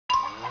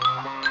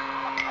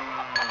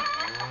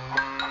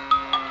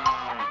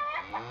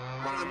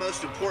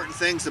most important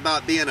things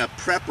about being a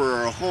prepper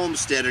or a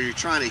homesteader, you're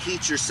trying to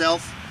heat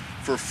yourself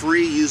for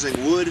free using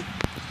wood,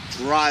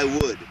 dry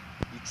wood.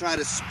 You try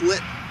to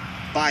split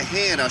by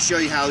hand, I'll show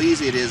you how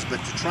easy it is,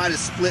 but to try to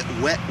split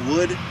wet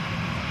wood,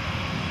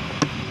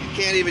 you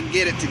can't even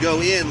get it to go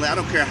in. I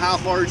don't care how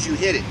hard you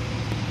hit it.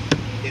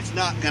 It's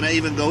not going to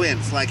even go in.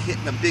 It's like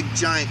hitting a big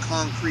giant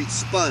concrete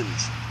sponge.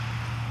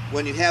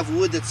 When you have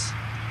wood that's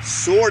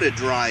sort of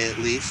dry at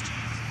least,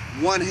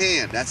 one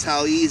hand, that's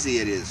how easy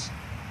it is.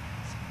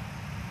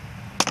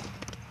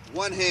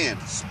 One hand,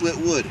 split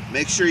wood.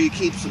 Make sure you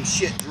keep some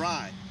shit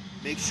dry.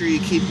 Make sure you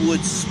keep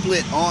wood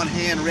split on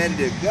hand, ready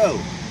to go.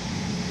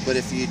 But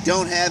if you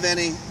don't have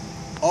any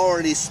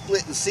already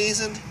split and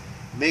seasoned,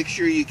 make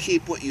sure you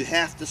keep what you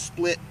have to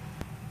split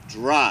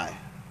dry.